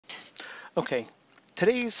Okay,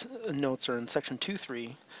 today's notes are in section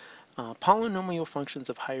 2.3, polynomial functions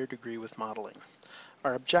of higher degree with modeling.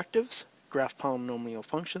 Our objectives: graph polynomial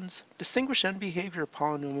functions, distinguish end behavior of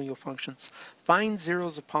polynomial functions, find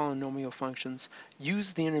zeros of polynomial functions,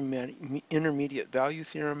 use the intermediate value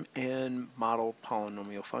theorem, and model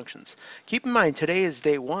polynomial functions. Keep in mind, today is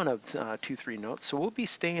day one of 2.3 notes, so we'll be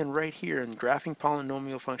staying right here in graphing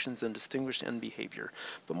polynomial functions and distinguished end behavior.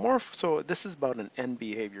 But more so, this is about an end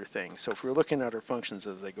behavior thing. So if we're looking at our functions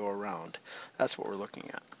as they go around, that's what we're looking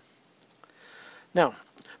at. Now,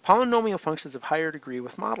 polynomial functions of higher degree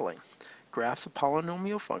with modeling. Graphs of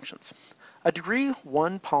polynomial functions. A degree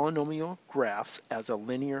 1 polynomial graphs as a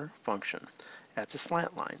linear function. That's a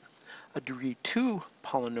slant line. A degree 2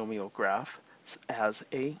 polynomial graph as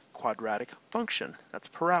a quadratic function. That's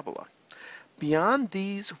parabola. Beyond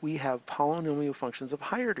these, we have polynomial functions of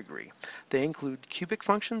higher degree. They include cubic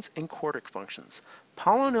functions and quartic functions.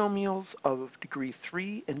 Polynomials of degree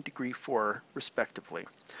 3 and degree 4, respectively.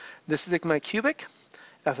 This is my cubic,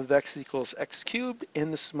 f of x equals x cubed,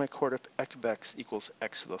 and this is my quartic, f of x equals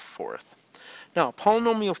x to the fourth. Now, a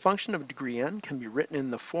polynomial function of degree n can be written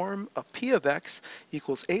in the form of p of x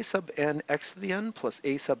equals a sub n x to the n plus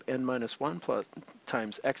a sub n minus 1 plus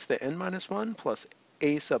times x to the n minus 1 plus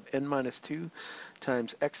a sub n minus 2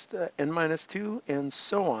 times x to the n minus 2, and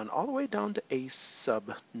so on, all the way down to a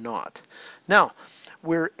sub naught. Now,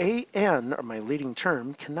 where a n, or my leading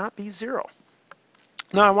term, cannot be 0.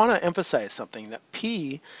 Now, I want to emphasize something, that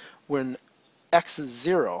p, when x is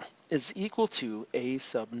 0, is equal to a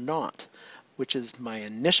sub naught, which is my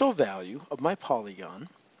initial value of my polygon,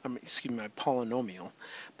 excuse me, my polynomial.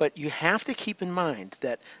 But you have to keep in mind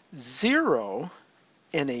that 0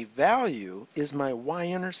 and a value is my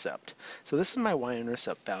y-intercept. So this is my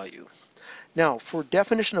y-intercept value. Now, for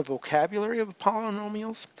definition of vocabulary of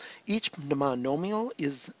polynomials, each monomial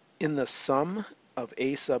is in the sum of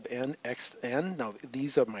a sub n x n. Now,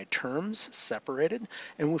 these are my terms separated,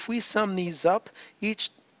 and if we sum these up,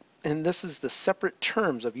 and this is the separate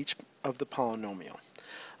terms of each of the polynomial.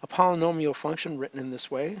 A polynomial function written in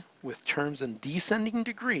this way, with terms in descending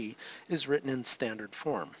degree, is written in standard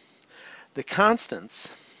form. The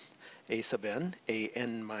constants, a sub n, a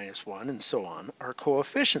n minus 1, and so on, are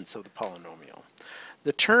coefficients of the polynomial.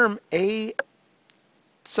 The term a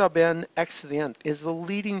sub n x to the nth is the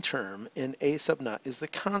leading term, and a sub naught is the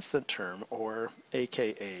constant term, or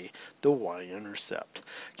aka the y-intercept.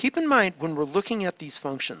 Keep in mind when we're looking at these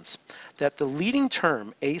functions that the leading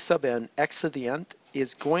term, a sub n x to the nth,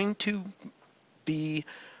 is going to be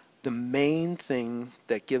the main thing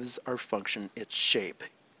that gives our function its shape,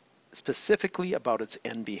 specifically about its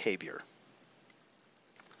end behavior.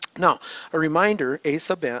 Now, a reminder, a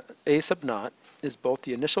sub naught is both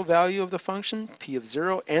the initial value of the function, p of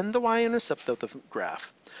 0, and the y-intercept of the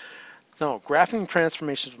graph. So, graphing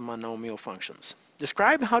transformations of monomial functions.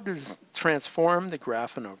 Describe how to transform the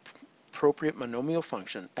graph in an appropriate monomial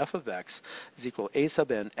function, f of x is equal to a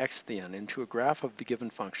sub n x to the n, into a graph of the given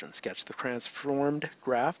function. Sketch the transformed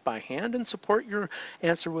graph by hand and support your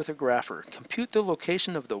answer with a grapher. Compute the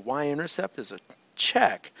location of the y-intercept as a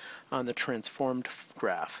check on the transformed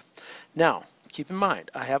graph. Now, keep in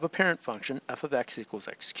mind, I have a parent function, f of x equals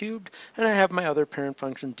x cubed, and I have my other parent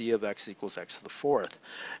function, d of x equals x to the fourth.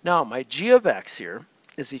 Now, my g of x here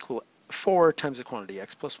is equal to 4 times the quantity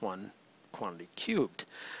x plus 1 quantity cubed.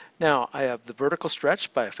 Now, I have the vertical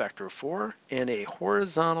stretch by a factor of 4 and a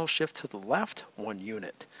horizontal shift to the left, 1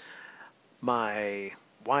 unit. My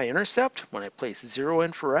y-intercept, when I place 0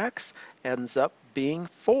 in for x, ends up being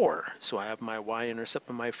 4. So I have my y-intercept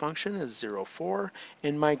of my function is 0, 4,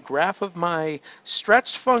 and my graph of my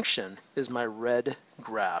stretched function is my red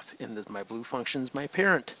graph, and my blue function is my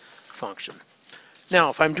parent function. Now,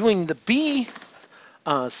 if I'm doing the b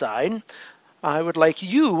side, I would like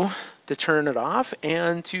you to turn it off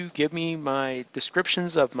and to give me my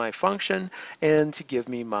descriptions of my function and to give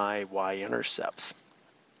me my y-intercepts.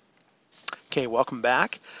 Okay, welcome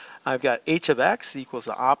back. I've got h of x equals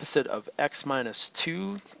the opposite of x minus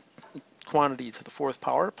 2 quantity to the fourth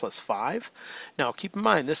power plus 5. Now keep in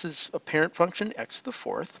mind this is a parent function, x to the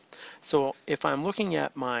fourth. So if I'm looking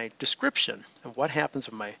at my description of what happens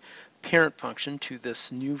with my parent function to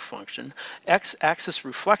this new function, x-axis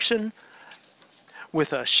reflection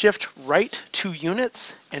with a shift right 2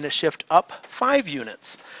 units and a shift up 5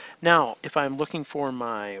 units. Now, if I'm looking for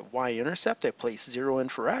my y-intercept, I place 0 in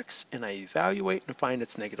for x, and I evaluate and find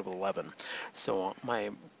it's negative 11. So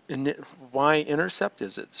my y-intercept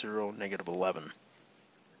is at 0, negative 11.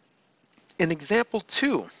 In example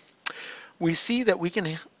 2, we see that we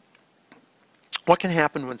can What can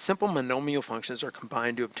happen when simple monomial functions are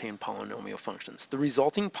combined to obtain polynomial functions? The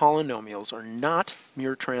resulting polynomials are not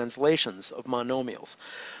mere translations of monomials.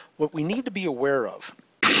 What we need to be aware of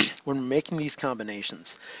when we're making these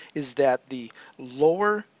combinations is that the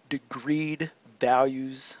lower degreed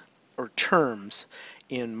values or terms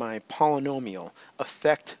in my polynomial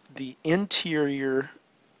affect the interior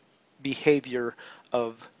behavior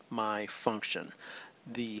of my function.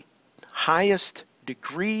 The highest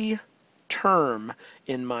degree term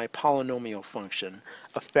in my polynomial function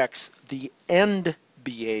affects the end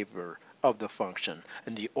behavior of the function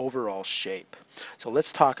and the overall shape. So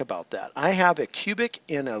let's talk about that. I have a cubic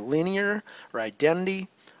and a linear or identity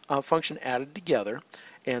function added together,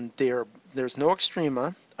 and there's no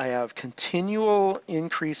extrema. I have continual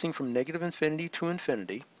increasing from negative infinity to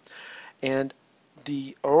infinity, and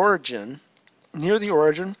the origin, near the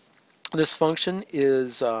origin, this function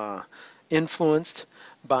is influenced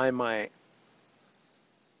by my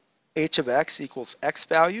h of x equals x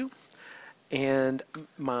value, and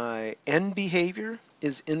my end behavior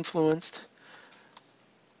is influenced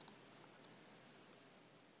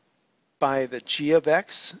by the g of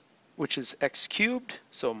x, which is x cubed.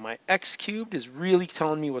 So my x cubed is really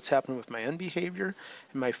telling me what's happening with my end behavior.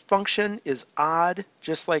 And my function is odd,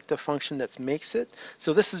 just like the function that makes it.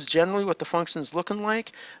 So this is generally what the function is looking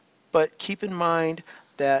like. But keep in mind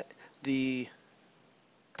that the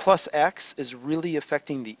plus x is really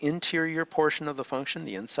affecting the interior portion of the function,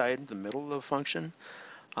 the inside, the middle of the function.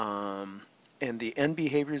 And the end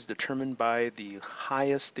behavior is determined by the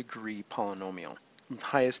highest degree polynomial,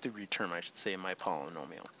 highest degree term, I should say, in my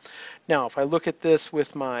polynomial. Now, if I look at this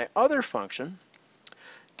with my other function,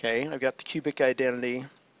 okay, I've got the cubic identity,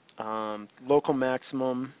 local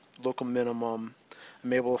maximum, local minimum.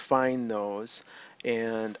 I'm able to find those,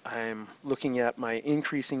 and I'm looking at my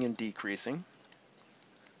increasing and decreasing.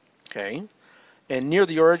 Okay, and near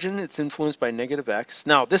the origin, it's influenced by negative x.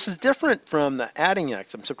 Now, this is different from the adding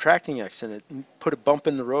x. I'm subtracting x, and it put a bump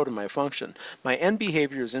in the road in my function. My end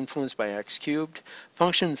behavior is influenced by x cubed.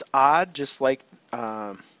 Function's odd, just like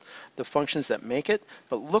the functions that make it.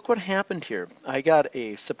 But look what happened here. I got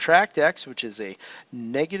a subtract x, which is a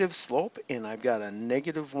negative slope, and I've got a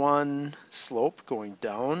 -1 slope going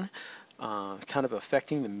down, kind of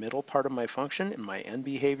affecting the middle part of my function, and my end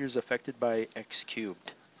behavior is affected by x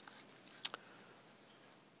cubed.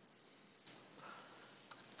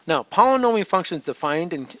 Now, polynomial functions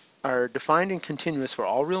are defined and continuous for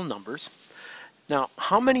all real numbers. Now,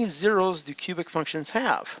 how many zeros do cubic functions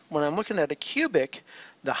have? When I'm looking at a cubic,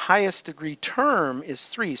 the highest degree term is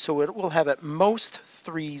 3, so it will have at most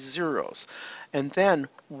 3 zeros. And then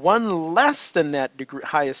one less than that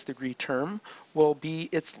highest degree term will be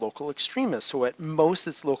its local extrema. So at most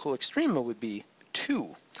its local extrema would be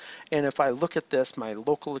 2. And if I look at this, my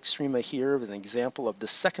local extrema here is an example of the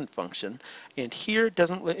second function. And here it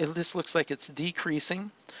this looks like it's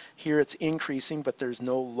decreasing. Here it's increasing, but there's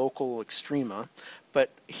no local extrema. But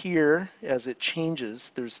here, as it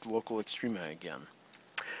changes, there's the local extrema again.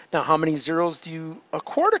 Now, how many zeros do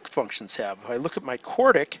quartic functions have? If I look at my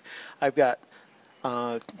quartic, I've got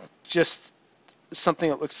just something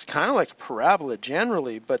that looks kind of like a parabola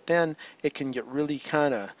generally, but then it can get really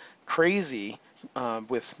kind of crazy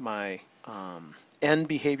with my end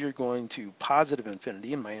behavior going to positive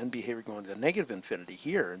infinity and my end behavior going to negative infinity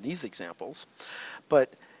here in these examples.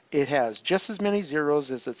 But it has just as many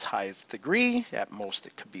zeros as its highest degree. At most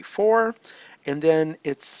it could be 4. And then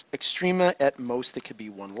its extrema, at most it could be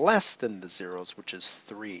 1 less than the zeros, which is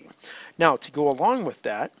 3. Now, to go along with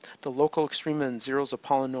that, the local extrema and zeros of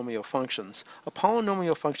polynomial functions, a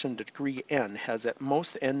polynomial function to degree n has at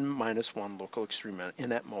most n minus 1 local extrema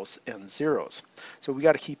and at most n zeros. So we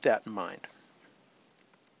got to keep that in mind.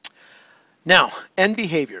 Now, end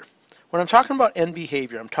behavior. When I'm talking about end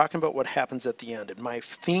behavior, I'm talking about what happens at the end. And my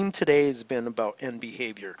theme today has been about end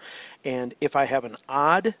behavior. And if I have an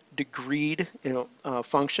odd degreed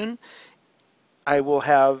function, I will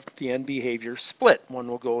have the end behavior split. One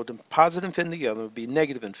will go to positive infinity, the other will be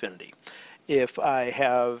negative infinity. If I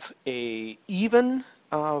have a even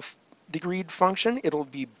degreed function, it'll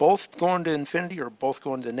be both going to infinity or both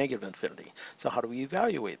going to negative infinity. So how do we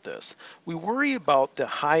evaluate this? We worry about the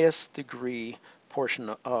highest degree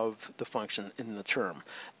portion of the function in the term.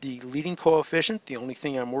 The leading coefficient, the only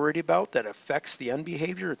thing I'm worried about that affects the end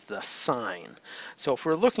behavior, it's the sign. So if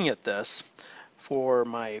we're looking at this for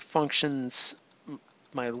my functions,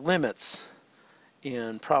 my limits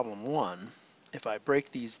in problem 1, if I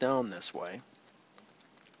break these down this way,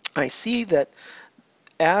 I see that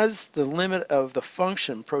as the limit of the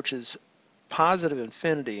function approaches positive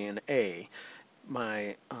infinity in a,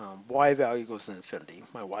 my y value goes to infinity,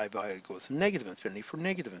 my y value goes to negative infinity for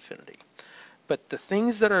negative infinity. But the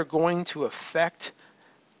things that are going to affect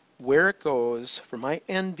where it goes for my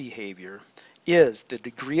end behavior is the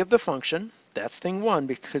degree of the function. That's thing one,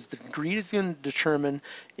 because the degree is going to determine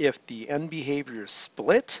if the end behavior is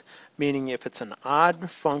split, meaning if it's an odd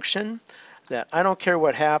function, that I don't care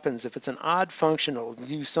what happens. If it's an odd function, it'll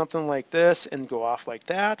do something like this and go off like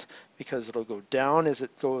that, because it'll go down as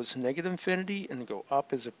it goes negative infinity and go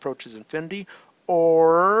up as it approaches infinity,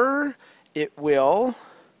 or it will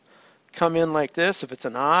come in like this if it's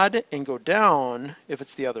an odd and go down if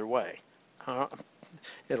it's the other way.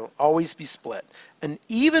 It'll always be split. An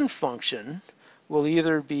even function will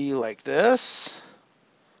either be like this,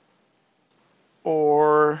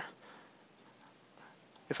 or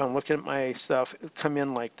if I'm looking at my stuff, it'll come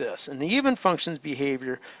in like this. And the even functions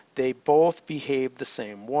behavior, they both behave the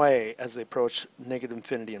same way as they approach negative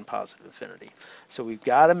infinity and positive infinity. So we've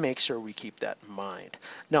got to make sure we keep that in mind.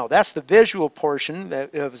 Now, that's the visual portion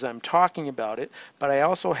that, as I'm talking about it, but I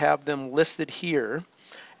also have them listed here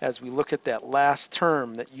as we look at that last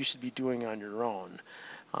term that you should be doing on your own.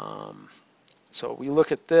 So we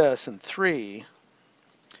look at this in 3,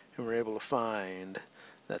 and we're able to find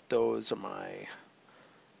that those are my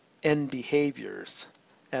end behaviors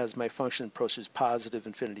as my function approaches positive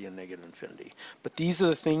infinity and negative infinity. But these are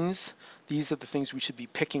the things we should be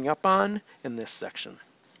picking up on in this section.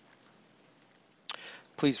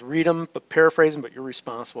 Please read them, but paraphrase them, but you're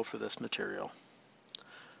responsible for this material.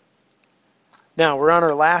 Now we're on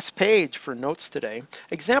our last page for notes today.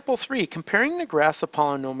 Example 3, comparing the graphs of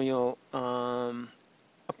polynomials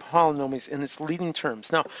in its leading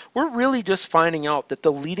terms. Now we're really just finding out that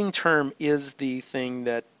the leading term is the thing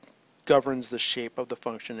that governs the shape of the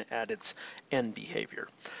function at its end behavior.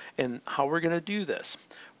 And how we're going to do this.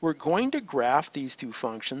 We're going to graph these two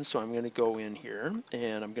functions, so I'm going to go in here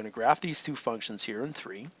and I'm going to graph these two functions here in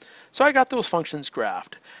 3. So I got those functions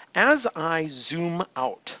graphed. As I zoom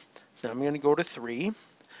out, so I'm going to go to 3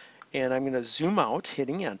 and I'm going to zoom out,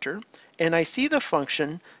 hitting enter, and I see the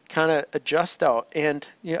function kind of adjust out, and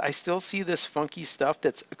I still see this funky stuff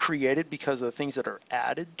that's created because of the things that are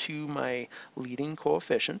added to my leading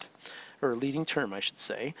coefficient, or leading term I should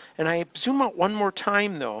say. And I zoom out one more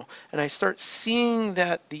time though, and I start seeing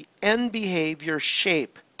that the end behavior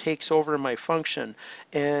shape takes over my function,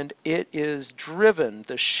 and it is driven,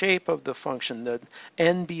 the shape of the function, the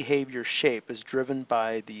end behavior shape is driven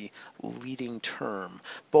by the leading term.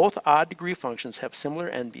 Both odd degree functions have similar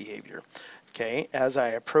end behavior. Okay, as I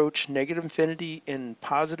approach negative infinity and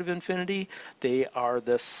positive infinity, they are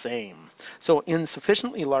the same. So in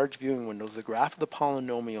sufficiently large viewing windows, the graph of the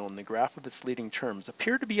polynomial and the graph of its leading terms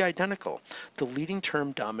appear to be identical. The leading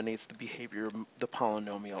term dominates the behavior of the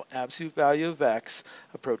polynomial. Absolute value of x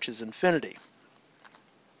approaches infinity.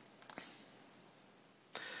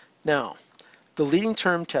 Now, the leading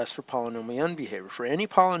term test for polynomial end behavior. For any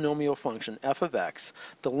polynomial function f of x,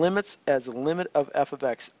 the limits as the limit of f of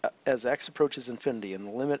x as x approaches infinity and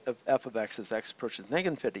the limit of f of x as x approaches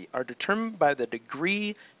negative infinity are determined by the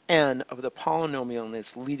degree n of the polynomial and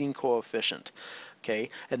its leading coefficient. Okay,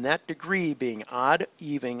 and that degree being odd,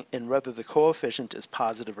 even, and whether the coefficient is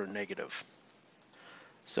positive or negative.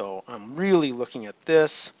 So I'm really looking at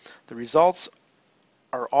this. The results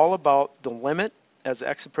are all about the limit as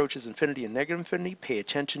x approaches infinity and negative infinity. Pay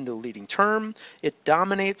attention to the leading term. It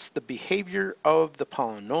dominates the behavior of the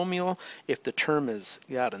polynomial. If the term is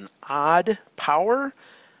got an odd power,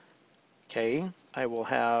 okay, I will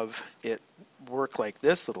have it work like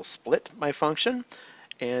this. It'll split my function.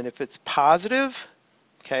 And if it's positive,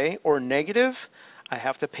 okay, or negative, I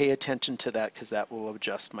have to pay attention to that because that will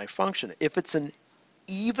adjust my function. If it's an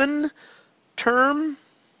even term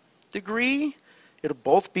degree, it'll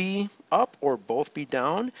both be up or both be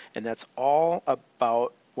down, and that's all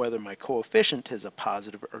about whether my coefficient has a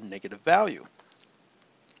positive or negative value.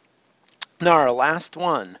 Now our last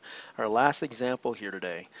example here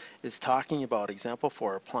today is talking about example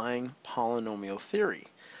 4, applying polynomial theory.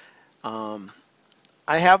 I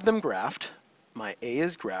have them graphed. My A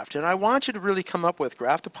is graphed, and I want you to really come up with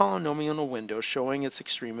graph the polynomial in a window showing its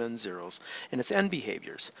extrema and zeros and its end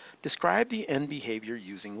behaviors. Describe the end behavior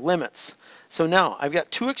using limits. So now I've got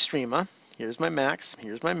two extrema. Here's my max,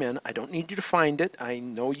 here's my min. I don't need you to find it. I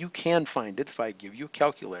know you can find it if I give you a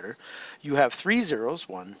calculator. You have 3 zeros,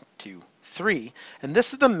 1, 2, 3, and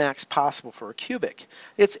this is the max possible for a cubic.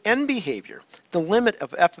 Its end behavior. The limit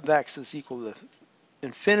of f of x is equal to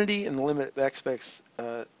infinity, and the limit of x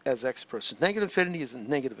as x approaches negative infinity is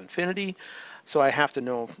negative infinity. So I have to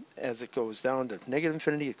know as it goes down to negative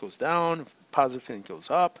infinity, it goes down, positive infinity goes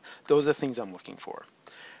up. Those are the things I'm looking for.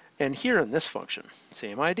 And here in this function,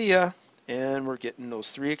 same idea, and we're getting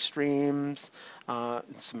those three extremes.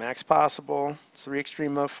 It's max possible, it's three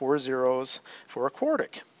extreme of 4 zeros for a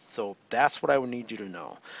quartic. So that's what I would need you to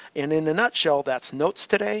know. And in a nutshell, that's notes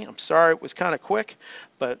today. I'm sorry it was kind of quick,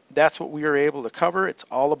 but that's what we were able to cover. It's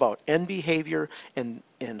all about end behavior and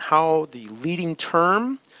how the leading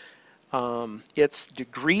term, its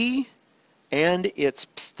degree, and it's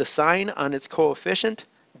the sign on its coefficient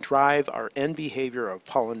drive our end behavior of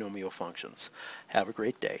polynomial functions. Have a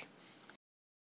great day.